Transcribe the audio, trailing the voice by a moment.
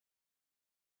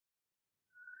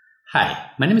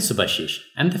Hi, my name is Subhashish.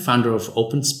 I'm the founder of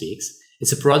OpenSpeaks.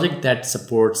 It's a project that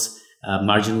supports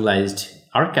marginalized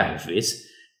archivists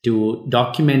to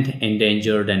document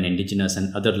endangered and indigenous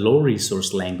and other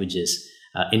low-resource languages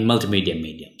in multimedia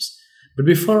mediums. But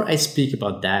before I speak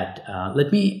about that,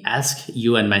 let me ask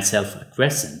you and myself a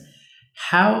question.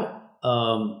 How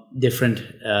different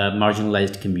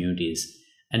marginalized communities,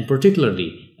 and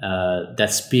particularly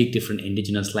that speak different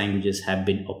indigenous languages, have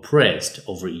been oppressed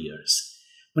over years?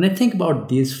 When I think about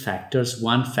these factors,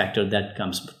 one factor that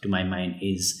comes to my mind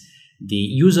is the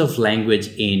use of language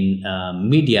in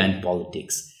media and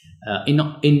politics.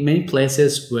 In many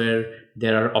places where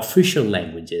there are official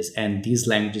languages and these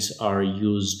languages are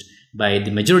used by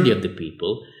the majority of the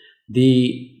people,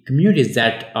 the communities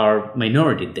that are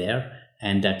minority there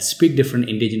and that speak different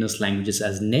indigenous languages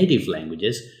as native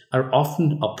languages are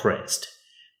often oppressed.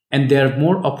 And they're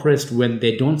more oppressed when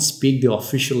they don't speak the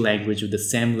official language with the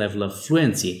same level of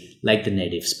fluency like the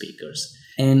native speakers.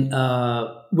 And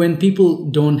when people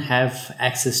don't have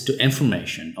access to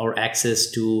information or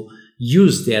access to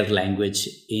use their language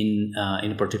in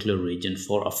a particular region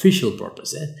for official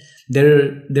purposes,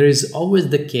 there is always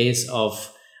the case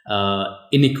of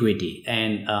inequity,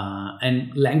 and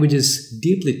language is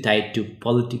deeply tied to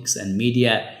politics and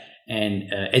media and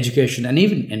education and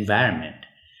even environment.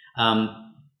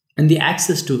 And the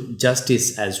access to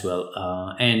justice as well.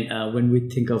 When we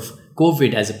think of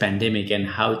COVID as a pandemic and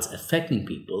how it's affecting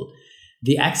people,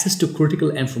 the access to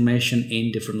critical information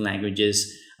in different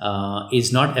languages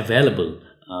is not available,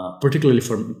 particularly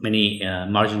for many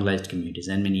marginalized communities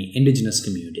and many indigenous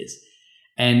communities.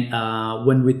 And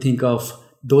when we think of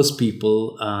those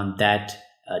people that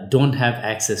don't have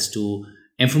access to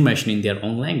information in their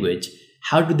own language,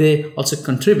 how do they also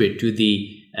contribute to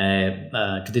the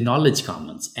knowledge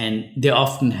commons? And they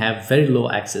often have very low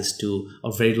access to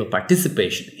or very low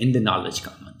participation in the knowledge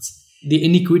commons. The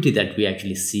inequity that we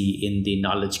actually see in the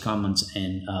knowledge commons,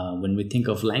 and when we think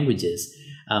of languages,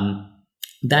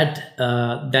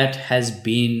 that has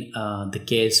been the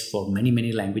case for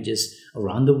many languages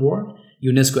around the world.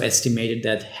 UNESCO estimated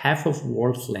that half of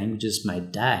world's languages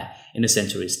might die in a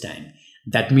century's time.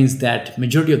 That means that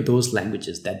majority of those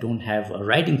languages that don't have a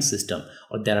writing system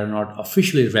or that are not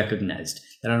officially recognized,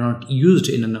 that are not used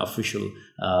in an official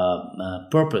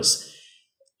purpose,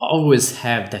 always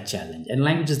have that challenge. And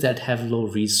languages that have low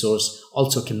resource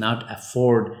also cannot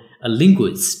afford a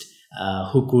linguist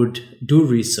who could do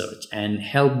research and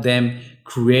help them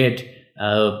create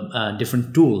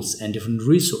different tools and different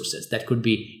resources that could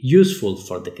be useful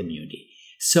for the community.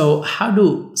 So how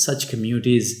do such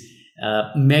communities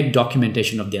make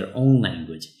documentation of their own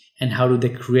language, and how do they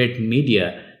create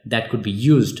media that could be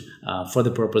used for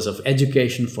the purpose of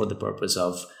education, for the purpose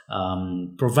of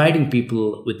providing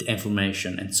people with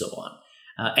information and so on,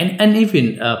 and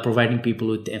even providing people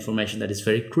with information that is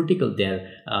very critical,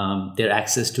 their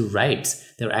access to rights,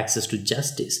 their access to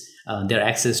justice, their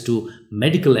access to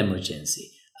medical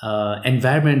emergency,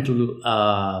 environmental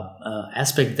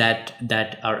aspect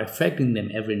that are affecting them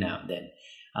every now and then.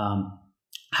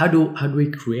 How do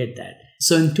we create that?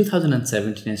 So in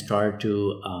 2017, I started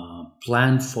to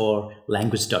plan for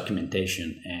language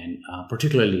documentation, and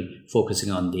particularly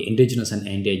focusing on the indigenous and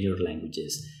endangered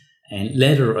languages. And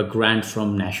later, a grant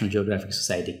from National Geographic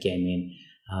Society came in,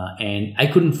 and I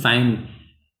couldn't find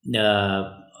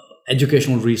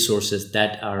educational resources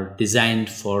that are designed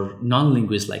for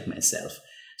non-linguists like myself.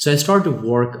 So I started to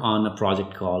work on a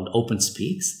project called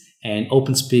OpenSpeaks, and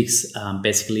OpenSpeaks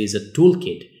basically is a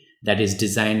toolkit that is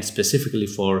designed specifically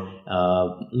for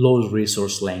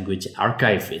low-resource language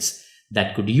archivists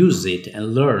that could use it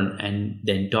and learn and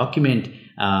then document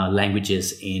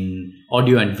languages in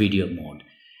audio and video mode.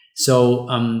 So,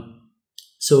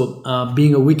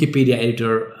 being a Wikipedia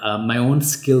editor, my own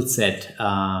skill set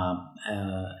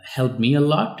helped me a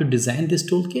lot to design this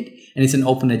toolkit, and it's an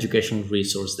open educational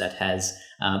resource that has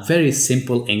very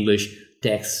simple English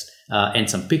text and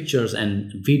some pictures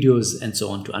and videos and so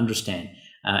on to understand.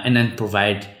 And then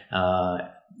provide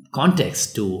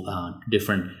context to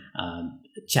different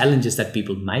challenges that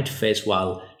people might face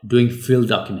while doing field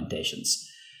documentations.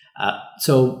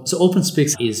 So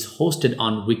OpenSpeaks is hosted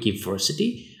on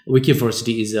Wikiversity.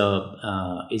 Wikiversity is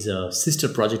a sister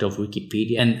project of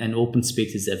Wikipedia, and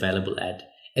OpenSpeaks is available at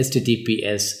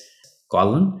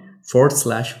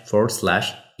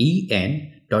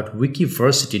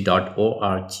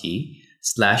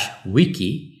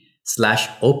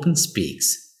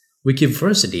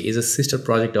Wikiversity is a sister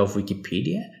project of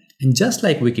Wikipedia, and just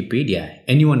like Wikipedia,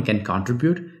 anyone can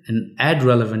contribute and add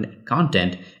relevant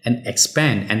content and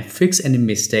expand and fix any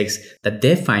mistakes that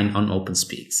they find on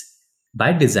OpenSpeaks.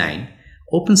 By design,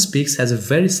 OpenSpeaks has a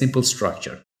very simple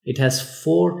structure. It has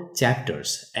 4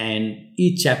 chapters, and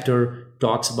each chapter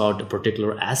talks about a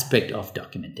particular aspect of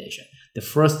documentation. The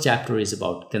first chapter is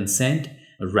about consent,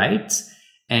 rights,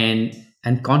 and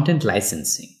content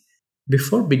licensing.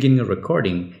 Before beginning a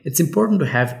recording, it's important to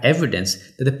have evidence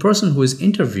that the person who is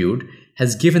interviewed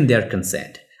has given their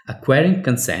consent. Acquiring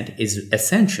consent is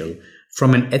essential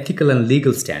from an ethical and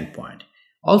legal standpoint.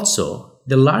 Also,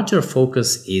 the larger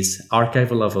focus is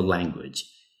archival of a language.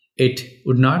 It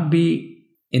would not be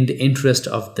in the interest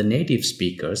of the native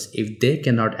speakers if they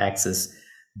cannot access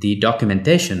the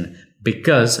documentation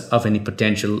because of any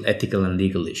potential ethical and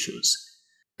legal issues.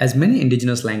 As many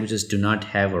indigenous languages do not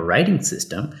have a writing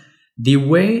system, the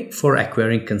way for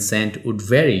acquiring consent would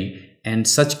vary, and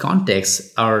such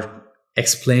contexts are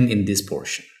explained in this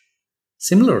portion.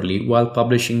 Similarly, while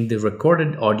publishing the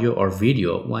recorded audio or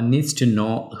video, one needs to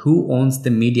know who owns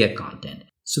the media content.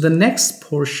 So the next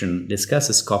portion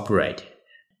discusses copyright,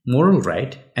 moral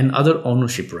right, and other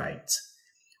ownership rights.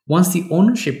 Once the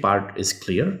ownership part is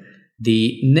clear,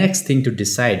 the next thing to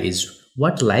decide is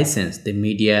what license the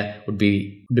media would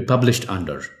be published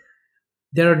under.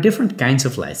 There are different kinds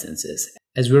of licenses.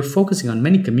 As we're focusing on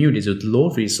many communities with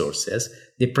low resources,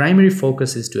 the primary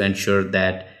focus is to ensure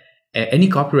that any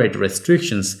copyright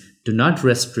restrictions do not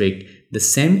restrict the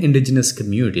same indigenous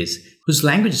communities whose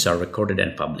languages are recorded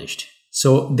and published.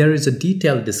 So there is a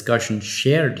detailed discussion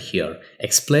shared here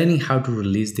explaining how to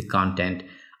release the content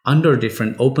under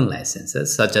different open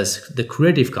licenses, such as the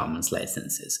Creative Commons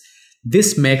licenses.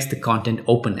 This makes the content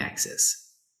open access.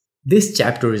 This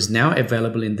chapter is now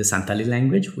available in the Santali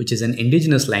language, which is an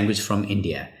indigenous language from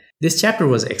India. This chapter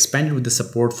was expanded with the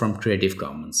support from Creative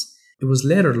Commons. It was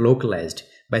later localized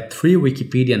by 3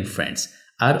 Wikipedian friends,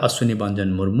 R. Ashwini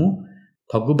Banjan Murmu,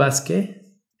 Phaggu Baske,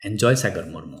 and Joy Sagar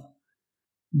Murmu.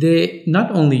 They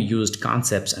not only used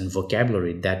concepts and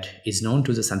vocabulary that is known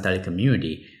to the Santali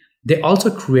community, they also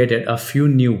created a few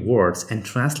new words and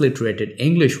transliterated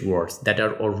English words that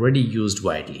are already used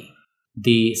widely.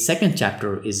 The second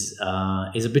chapter is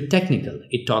a bit technical.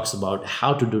 It talks about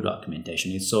how to do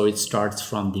documentation. So it starts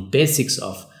from the basics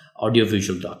of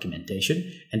audiovisual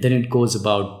documentation, and then it goes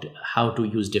about how to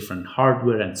use different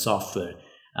hardware and software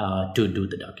to do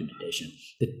the documentation.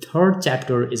 The third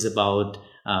chapter is about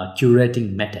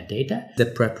curating metadata, the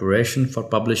preparation for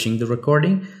publishing the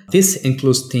recording. This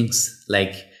includes things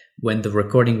like when the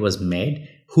recording was made,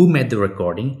 who made the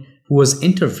recording, who was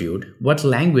interviewed, what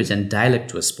language and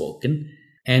dialect was spoken,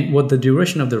 and what the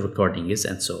duration of the recording is,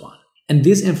 and so on. And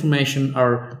these information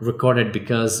are recorded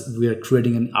because we are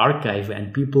creating an archive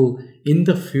and people in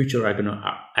the future are going to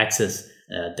access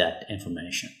that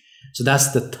information. So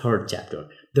that's the third chapter.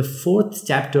 The fourth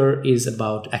chapter is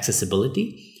about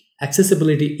accessibility.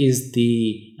 Accessibility is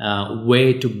the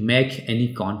way to make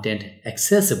any content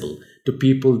accessible to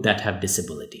people that have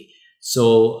disability.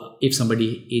 So if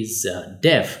somebody is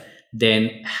deaf, then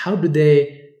how do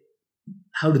they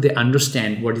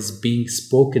understand what is being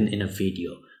spoken in a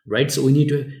video, right? So we need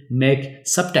to make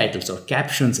subtitles or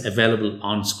captions available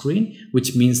on screen,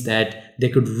 which means that they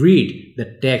could read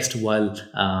the text while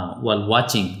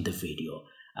watching the video,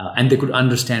 and they could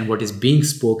understand what is being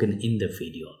spoken in the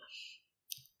video.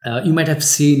 You might have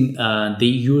seen the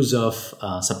use of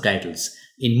subtitles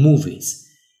in movies.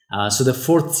 So the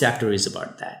fourth chapter is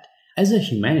about that. As a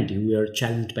humanity, we are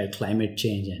challenged by climate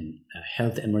change and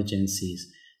health emergencies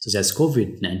such as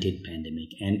COVID-19 pandemic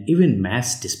and even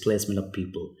mass displacement of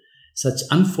people. Such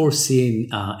unforeseen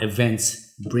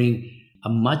events bring a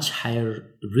much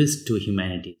higher risk to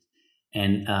humanity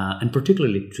and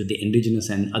particularly to the indigenous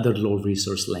and other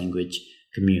low-resource language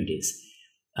communities.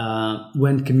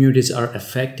 When communities are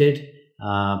affected,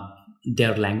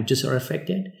 their languages are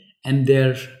affected, and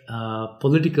their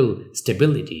political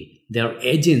stability, their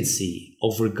agency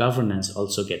over governance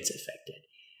also gets affected.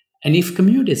 And if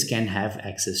communities can have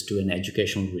access to an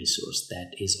educational resource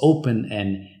that is open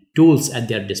and tools at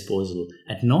their disposal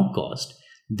at no cost,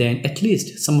 then at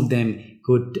least some of them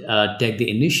could take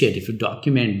the initiative to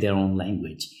document their own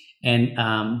language.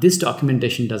 And this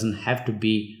documentation doesn't have to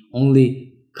be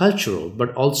only cultural,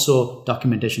 but also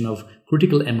documentation of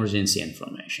critical emergency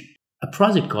information. A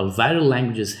project called Viral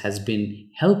Languages has been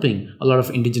helping a lot of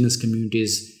indigenous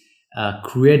communities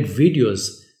create videos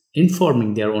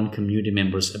informing their own community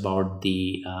members about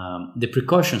the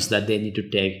precautions that they need to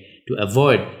take to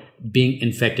avoid being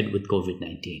infected with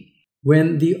COVID-19.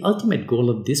 When the ultimate goal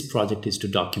of this project is to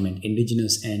document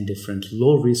indigenous and different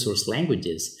low-resource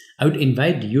languages, I would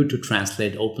invite you to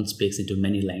translate OpenSpeaks into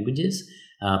many languages,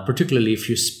 particularly if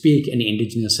you speak any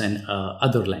indigenous and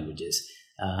other languages.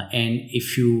 And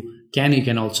if you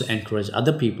can also encourage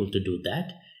other people to do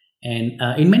that. And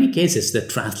in many cases, the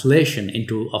translation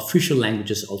into official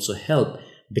languages also help,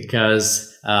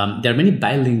 because there are many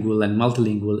bilingual and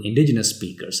multilingual indigenous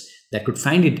speakers that could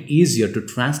find it easier to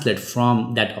translate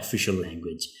from that official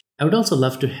language. I would also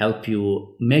love to help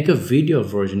you make a video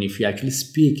version if you actually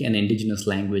speak an indigenous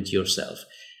language yourself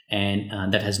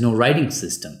and that has no writing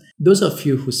system. Those of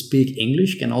you who speak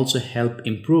English can also help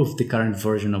improve the current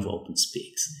version of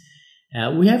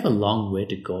OpenSpeaks. We have a long way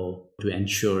to go to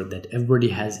ensure that everybody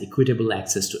has equitable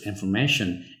access to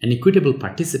information and equitable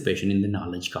participation in the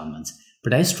knowledge commons.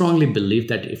 But I strongly believe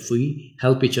that if we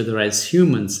help each other as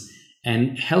humans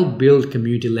and help build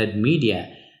community-led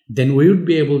media, then we would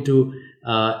be able to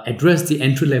address the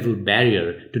entry-level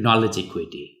barrier to knowledge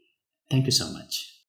equity. Thank you so much.